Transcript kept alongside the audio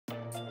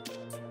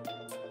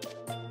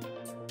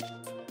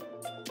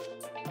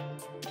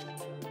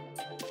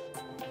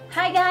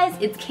Hi guys,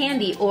 it's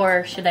Kandee,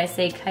 or should I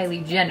say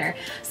Kylie Jenner.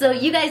 So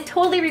you guys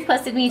totally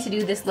requested me to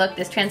do this look,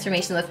 this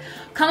transformation look.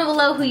 Comment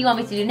below who you want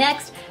me to do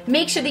next.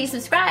 Make sure that you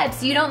subscribe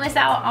so you don't miss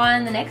out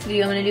on the next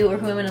video I'm gonna do or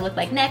who I'm gonna look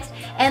like next.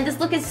 And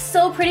this look is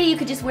so pretty, you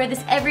could just wear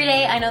this every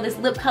day. I know this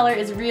lip color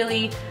is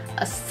really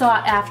a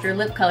sought after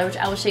lip color, which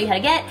I will show you how to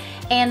get,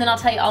 and then I'll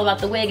tell you all about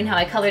the wig and how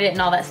I colored it and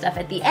all that stuff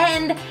at the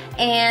end.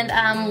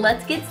 And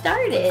let's get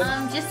started.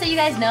 Just so you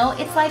guys know,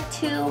 it's like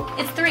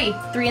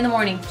 3 in the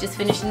morning. Just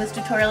finishing this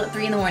tutorial at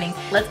 3 in the morning.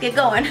 Let's get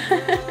going.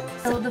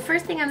 So the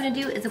first thing I'm gonna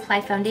do is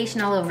apply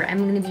foundation all over.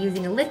 I'm gonna be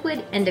using a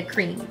liquid and a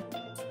cream.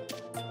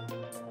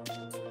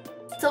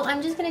 So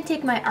I'm just gonna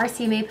take my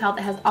RCMA palette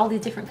that has all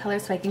these different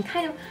colors so I can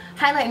kind of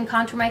highlight and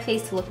contour my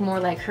face to look more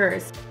like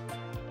hers.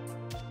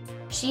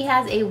 She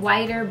has a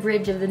wider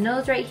bridge of the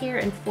nose right here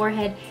and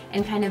forehead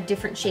and kind of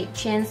different shaped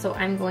chin, so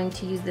I'm going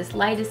to use this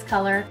lightest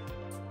color.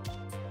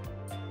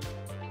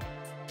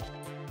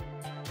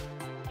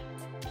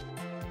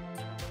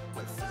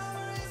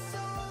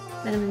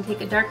 Then I'm going to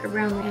take a darker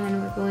brown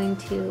and we're going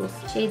to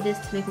shade this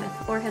to make my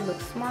forehead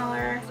look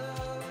smaller.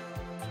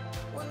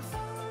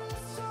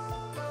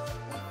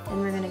 Then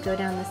we're going to go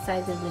down the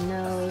sides of the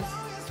nose.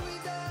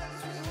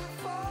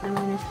 I'm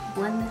going to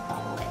blend this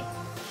all the way.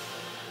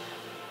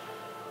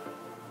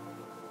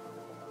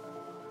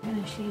 I'm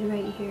going to shade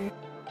right here.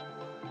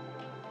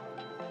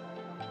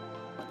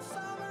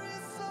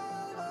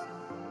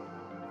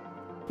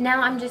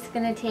 Now I'm just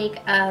going to take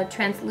a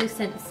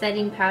translucent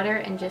setting powder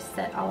and just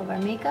set all of our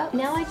makeup.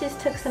 Now I just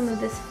took some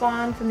of this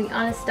fawn from the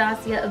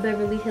Anastasia of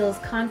Beverly Hills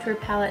contour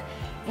palette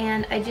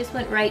and I just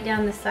went right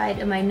down the side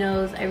of my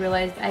nose. I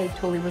realized I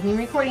totally wasn't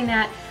even recording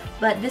that,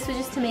 but this was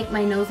just to make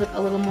my nose look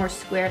a little more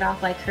squared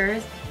off like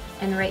hers.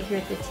 And right here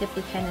at the tip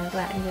we kind of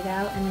flattened it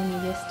out, and then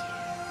you just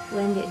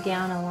blend it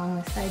down along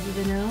the sides of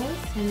the nose,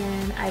 and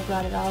then I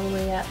brought it all the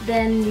way up.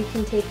 Then you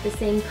can take the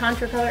same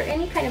contour color,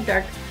 any kind of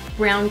dark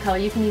brown color,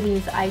 you can even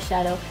use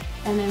eyeshadow,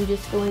 and I'm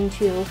just going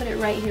to put it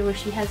right here where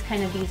she has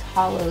kind of these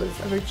hollows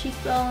of her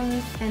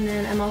cheekbones, and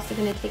then I'm also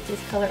going to take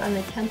this color on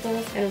the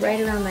temples and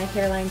right around my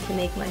hairline to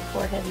make my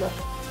forehead look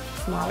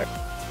smaller.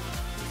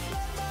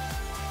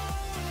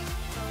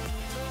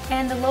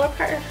 And the lower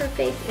part of her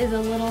face is a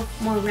little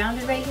more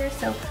rounded right here,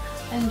 so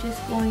I'm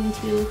just going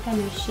to kind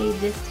of shade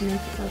this to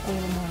make it look a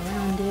little more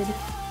rounded.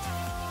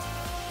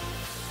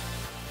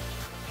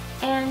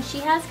 And she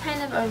has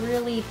kind of a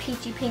really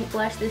peachy pink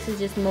blush. This is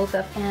just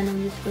mocha, and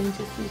I'm just going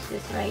to sweep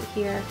this right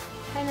here,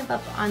 kind of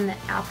up on the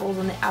apples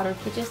on the outer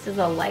pit, just as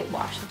a light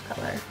wash of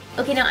color.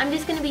 Okay, now I'm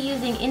just going to be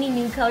using any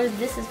nude colors.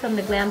 This is from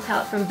the Glam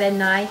palette from Ben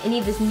Nye. Any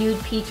of this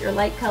nude, peach, or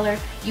light color.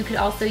 You could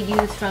also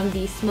use from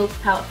the Smoke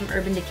palette from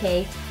Urban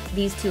Decay.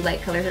 These two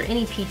light colors, or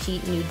any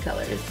peachy nude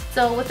colors.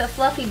 So with a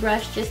fluffy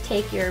brush, just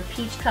take your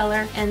peach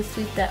color and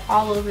sweep that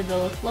all over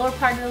the lower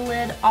part of the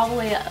lid, all the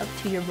way up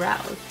to your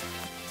brows.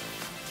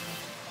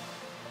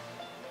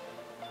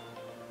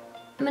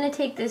 I'm going to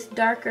take this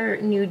darker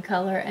nude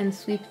color and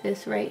sweep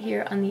this right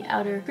here on the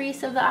outer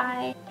crease of the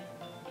eye,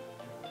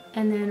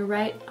 and then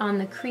right on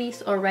the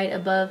crease or right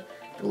above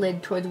the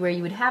lid towards where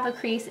you would have a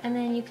crease, and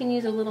then you can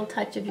use a little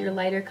touch of your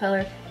lighter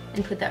color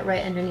and put that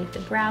right underneath the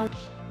brow.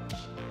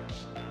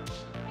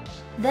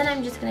 Then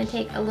I'm just going to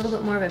take a little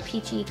bit more of a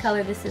peachy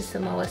color. This is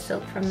Samoa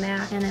Silk from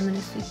MAC, and I'm going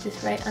to sweep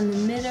this right on the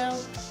middle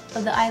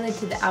of the eyelid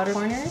to the outer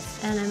corners,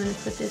 and I'm going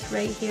to put this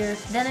right here.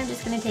 Then I'm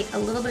just going to take a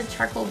little bit of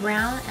charcoal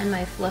brown and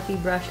my fluffy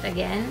brush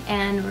again,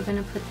 and we're going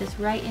to put this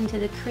right into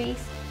the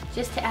crease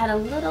just to add a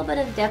little bit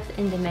of depth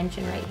and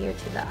dimension right here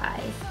to the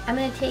eye. I'm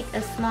going to take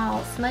a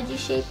small smudgy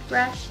shaped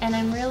brush, and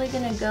I'm really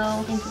going to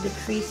go into the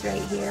crease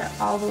right here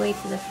all the way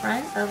to the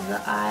front of the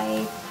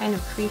eye, kind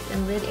of crease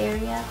and lid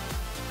area.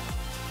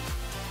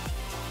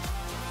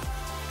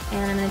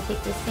 And I'm going to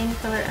take the same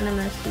color and I'm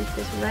going to sweep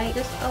this right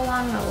just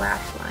along the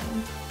lash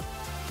line.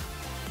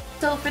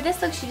 So for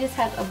this look, she just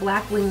has a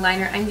black wing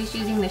liner. I'm just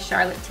using the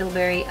Charlotte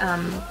Tilbury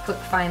Quick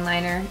Fine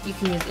Liner. You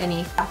can use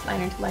any soft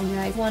liner to line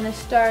your eyes. You want to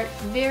start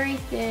very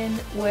thin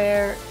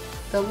where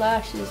the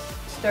lashes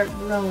start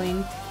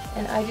growing.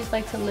 And I just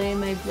like to lay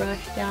my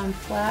brush down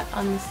flat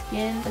on the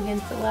skin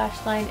against the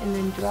lash line and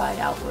then draw it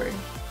outward.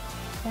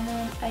 And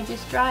then I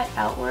just draw it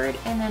outward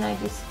and then I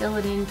just fill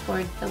it in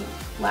towards the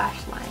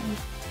lash line.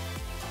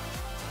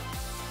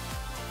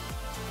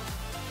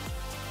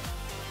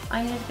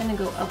 I'm just going to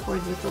go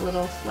upwards with a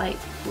little slight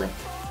flip.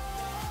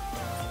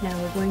 Now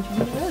we're going to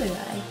do the other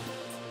eye.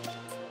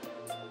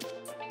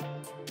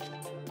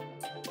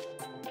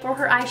 For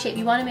her eye shape,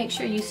 you want to make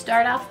sure you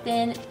start off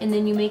thin and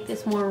then you make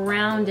this more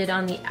rounded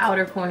on the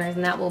outer corners,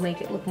 and that will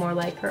make it look more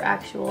like her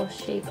actual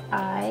shape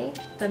eye.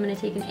 So I'm going to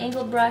take an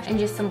angled brush and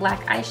just some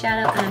black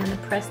eyeshadow, and I'm going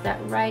to press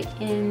that right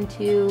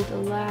into the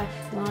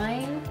lash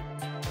line.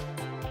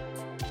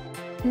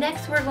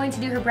 Next we're going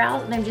to do her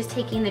brows, and I'm just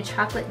taking the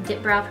chocolate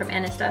dip brow from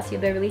Anastasia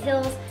Beverly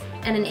Hills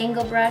and an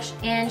angle brush,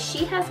 and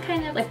she has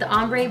kind of like the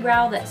ombre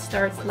brow that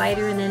starts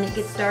lighter and then it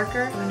gets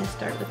darker. I'm going to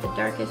start with the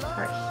darkest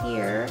part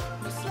here,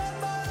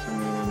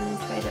 and then I'm going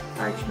to try to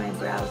arch my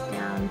brows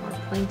down more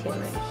pointed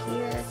right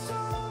here.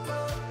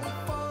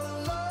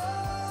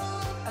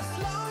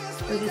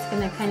 We're just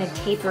gonna kind of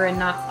taper and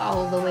not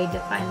all the way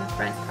define the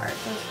front part.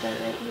 So start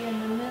right here in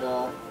the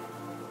middle.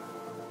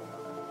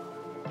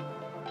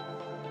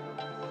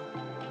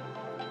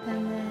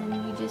 And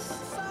then you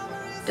just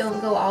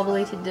don't go all the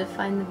way to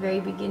define the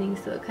very beginning,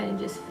 so it kind of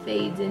just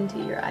fades into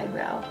your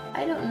eyebrow.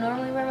 I don't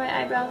normally wear my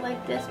eyebrows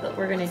like this, but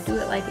we're gonna do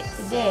it like it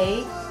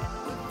today.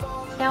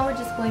 Now we're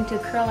just going to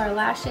curl our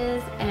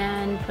lashes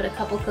and put a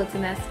couple coats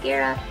of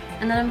mascara,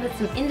 and then I'm gonna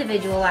put some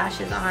individual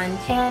lashes on.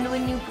 And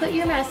when you put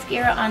your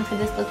mascara on for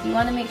this look, you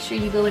wanna make sure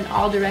you go in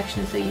all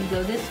directions, so you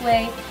go this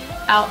way,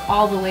 out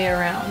all the way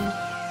around.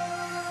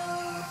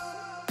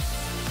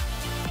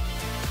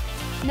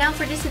 Now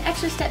for just an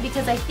extra step,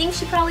 because I think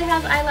she probably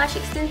has eyelash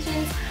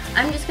extensions,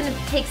 I'm just going to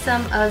take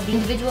some of the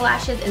individual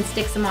lashes and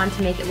stick some on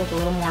to make it look a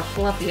little more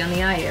fluffy on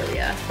the eye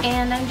area.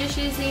 And I'm just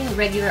using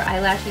regular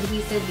eyelash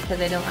adhesive because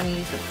I don't want to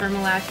use the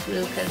Permalash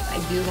glue because I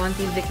do want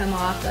these to come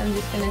off. So I'm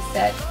just going to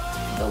set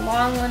the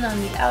long one on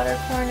the outer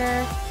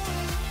corner.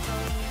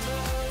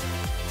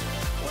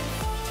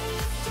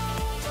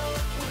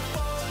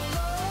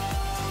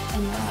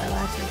 And now our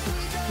lashes look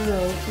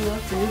so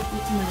fluffy. Look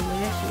at my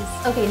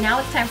lashes. Okay, now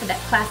it's time for that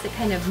classic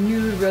kind of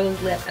nude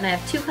rose lip, and I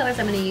have two colors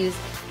I'm going to use.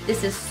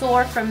 This is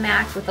Soar from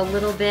MAC with a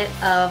little bit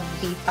of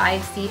the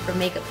 5C from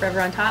Makeup Forever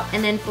on top.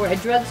 And then for a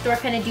drugstore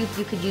kind of dupe,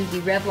 you could use the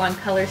Revlon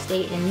Color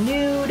Stay in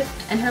Nude.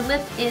 And her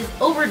lip is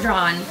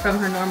overdrawn from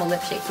her normal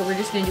lip shape, so we're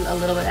just going to do a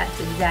little bit of that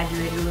to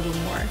exaggerate it a little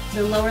more.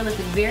 The lower lip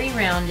is very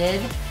rounded.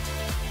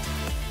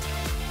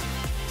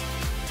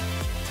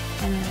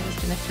 And then I'm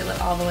just going to fill it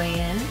all the way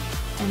in.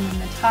 And then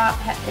the top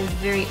is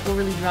very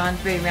overly drawn,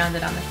 very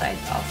rounded on the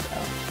sides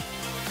also.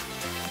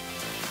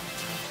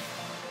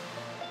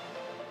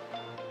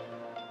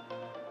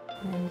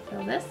 And then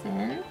fill this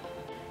in.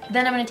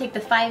 Then I'm going to take the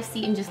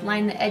 5C and just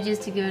line the edges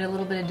to give it a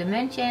little bit of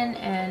dimension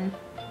and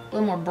a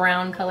little more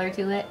brown color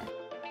to it.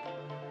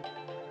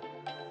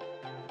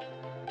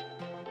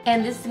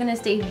 And this is going to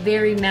stay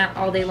very matte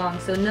all day long,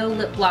 so no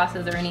lip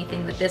glosses or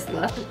anything with this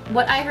look.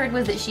 What I heard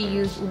was that she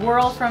used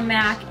Whirl from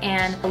MAC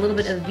and a little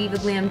bit of Viva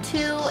Glam 2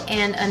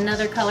 and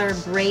another color,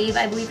 Brave,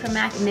 I believe, from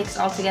MAC, mixed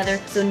all together.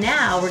 So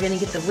now we're going to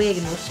get the wig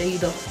and we'll show you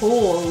the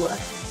whole look.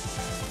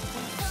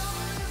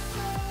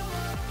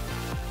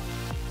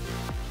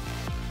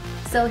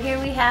 So here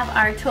we have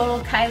our total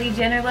Kylie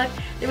Jenner look.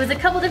 There was a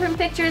couple different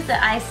pictures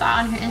that I saw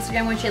on her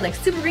Instagram where she had like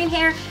super green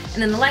hair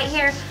and then the light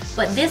hair.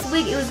 But this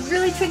wig, it was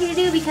really tricky to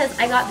do because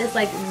I got this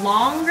like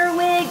longer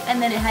wig and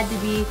then it had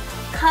to be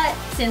cut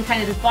in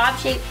kind of this bob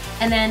shape.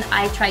 And then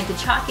I tried to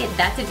chalk it.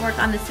 That didn't work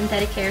on the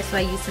synthetic hair, so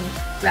I used some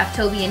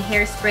Raftobian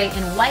hairspray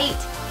in white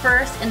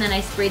first, and then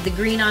I sprayed the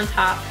green on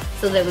top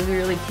so that it would be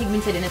really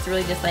pigmented, and it's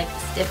really just like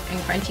stiff and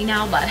crunchy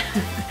now, but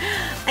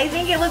I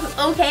think it looks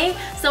okay.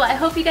 So I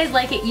hope you guys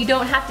like it. You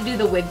don't have to do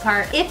the wig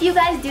part. If you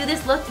guys do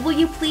this look, will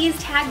you please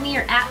tag me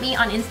or at me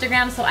on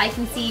Instagram so I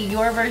can see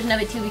your version of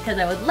it too, because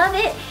I would love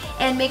it.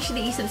 And make sure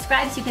that you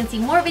subscribe so you can see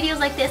more videos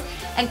like this,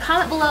 and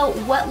comment below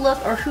what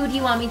look or who do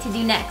you want me to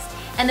do next.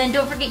 And then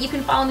don't forget, you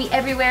can follow me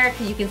everywhere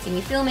because you can see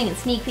me filming and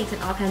sneak peeks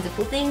and all kinds of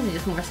cool things and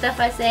just more stuff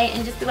I say,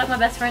 and just be like my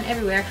best friend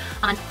everywhere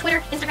on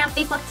Twitter, Instagram,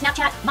 Facebook,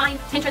 Snapchat, Vine,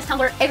 Pinterest,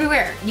 Tumblr,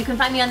 everywhere. You can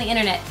find me on the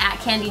internet at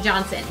Kandee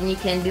Johnson, and you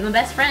can be my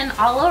best friend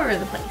all over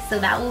the place. So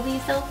that will be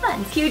so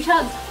fun. Huge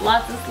hugs,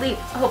 lots of sleep,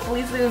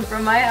 hopefully soon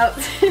from my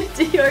house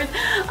to yours.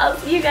 I'll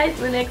see you guys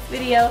in the next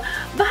video.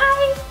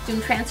 Bye!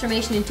 Doing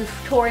transformation into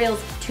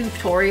tutorials,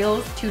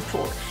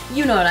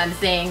 you know what I'm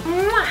saying.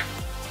 Mwah!